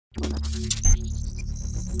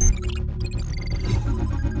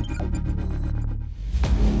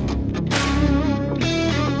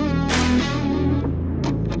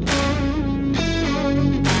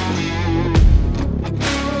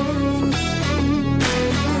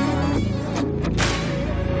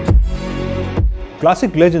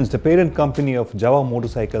Classic Legends, the parent company of Java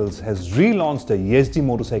Motorcycles, has relaunched the Yezdi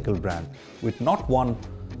motorcycle brand with not one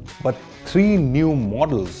but 3 new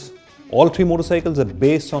models. All 3 motorcycles are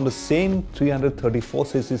based on the same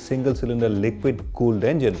 334cc single-cylinder liquid-cooled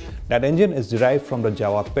engine. That engine is derived from the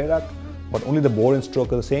Java Perak, but only the bore and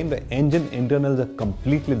stroke are the same. The engine internals are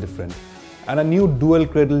completely different. And a new dual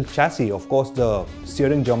cradle chassis. Of course, the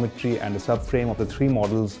steering geometry and the subframe of the 3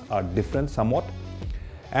 models are different somewhat.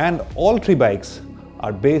 And all 3 bikes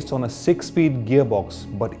are based on a 6-speed gearbox,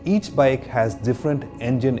 but each bike has different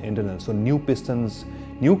engine internals. So new pistons,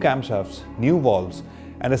 new camshafts, new valves,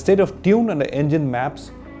 and the state of tune and the engine maps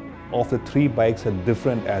of the 3 bikes are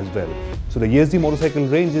different as well. So the Yezdi motorcycle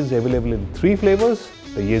range is available in 3 flavors: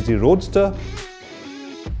 the Yezdi Roadster,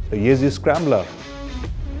 the Yezdi Scambler,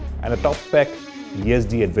 and the top spec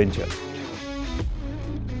Yezdi Adventure.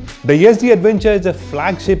 The Yezdi Adventure is a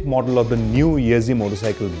flagship model of the new Yezdi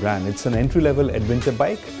motorcycle brand. It's an entry-level adventure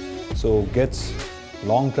bike, so gets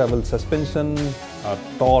long travel suspension, a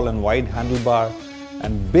tall and wide handlebar,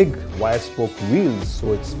 and big wire spoke wheels,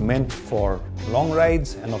 so it's meant for long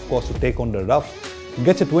rides and of course to take on the rough. It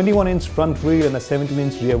gets a 21-inch front wheel and a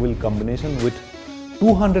 17-inch rear wheel combination with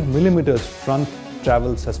 200mm front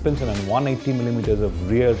travel suspension and 180mm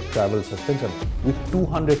of rear travel suspension with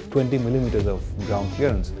 220mm of ground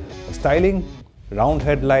clearance. The styling, round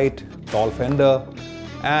headlight, tall fender,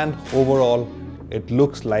 and overall it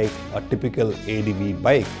looks like a typical ADV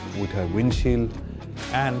bike with a windshield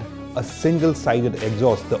and a single-sided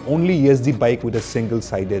exhaust, the only Yezdi bike with a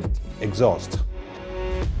single-sided exhaust.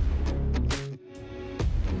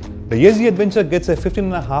 The Yezdi Adventure gets a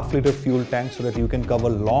 15.5-litre fuel tank so that you can cover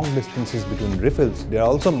long distances between refills. There are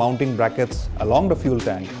also mounting brackets along the fuel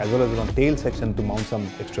tank as well as on the tail section to mount some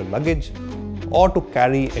extra luggage or to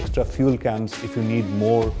carry extra fuel cans if you need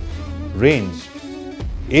more range.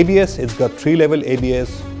 ABS, it's got 3-level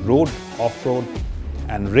ABS, road, off-road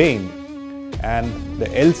and rain. And the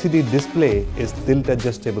LCD display is tilt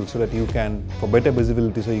adjustable so that you can, for better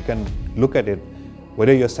visibility, so you can look at it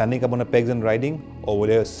whether you're standing up on the pegs and riding or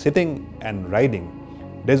whether you're sitting and riding.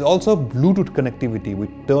 There's also Bluetooth connectivity with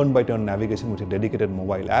turn-by-turn navigation with a dedicated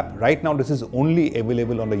mobile app. Right now this is only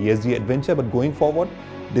available on the Yezdi Adventure, but going forward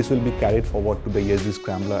this will be carried forward to the Yezdi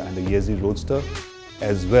Scambler and the Yezdi Roadster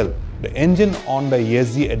as well. The engine on the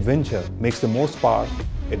Yezdi Adventure makes the most power.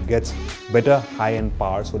 It gets better high-end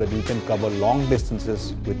power so that you can cover long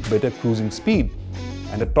distances with better cruising speed,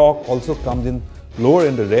 and the torque also comes in lower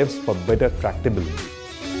in the revs for better tractability.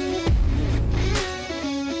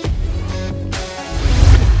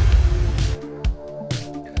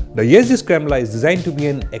 The Yezdi Scambler is designed to be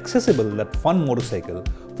an accessible yet fun motorcycle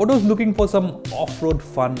for those looking for some off-road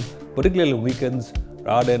fun, particularly weekends,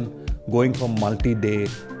 rather than going for multi-day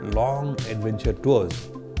long adventure tours.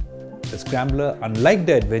 The Scrambler, unlike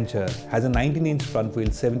the Adventure, has a 19-inch front wheel,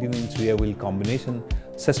 17-inch rear wheel combination.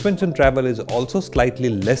 Suspension travel is also slightly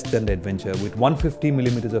less than the Adventure with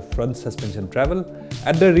 150mm of front suspension travel.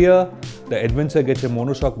 At the rear, the Adventure gets a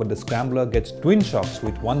monoshock, but the Scrambler gets twin shocks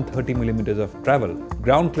with 130mm of travel.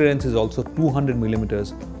 Ground clearance is also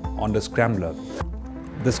 200mm on the Scrambler.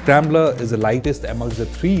 The Scrambler is the lightest amongst the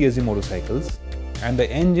 3 Yezdi motorcycles, and the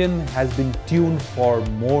engine has been tuned for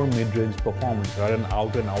more mid-range performance rather than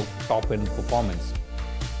out-and-out top-end performance.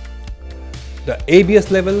 The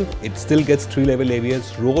ABS level, it still gets 3-level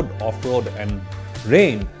ABS, road, off-road and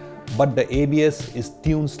rain, but the ABS is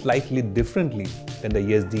tuned slightly differently than the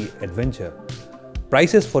Yezdi Adventure.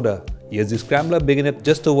 Prices for the Yezdi Scrambler begin at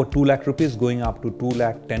just over 2 lakh rupees, going up to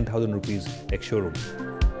 2,10,000 rupees ex-showroom.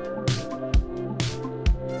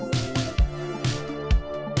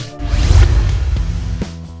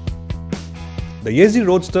 The Yezdi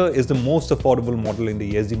Roadster is the most affordable model in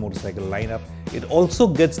the Yezdi motorcycle lineup. It also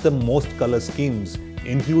gets the most color schemes,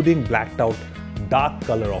 including blacked out dark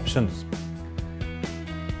color options.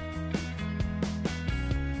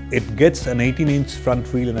 It gets an 18-inch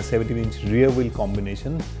front wheel and a 17-inch rear wheel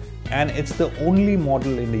combination, and it's the only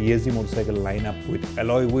model in the Yezdi motorcycle lineup with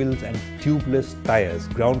alloy wheels and tubeless tires.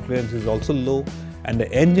 Ground clearance is also low, and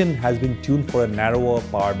the engine has been tuned for a narrower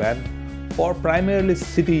power band for primarily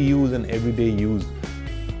city use and everyday use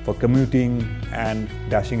for commuting and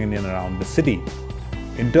dashing in and around the city.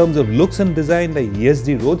 In terms of looks and design, the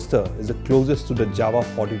Yezdi Roadster is the closest to the Java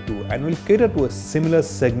 42 and will cater to a similar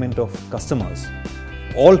segment of customers.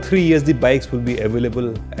 All 3 Yezdi bikes will be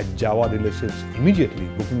available at Java dealerships immediately.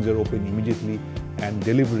 Bookings are open immediately and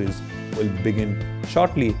deliveries will begin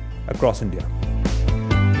shortly across India.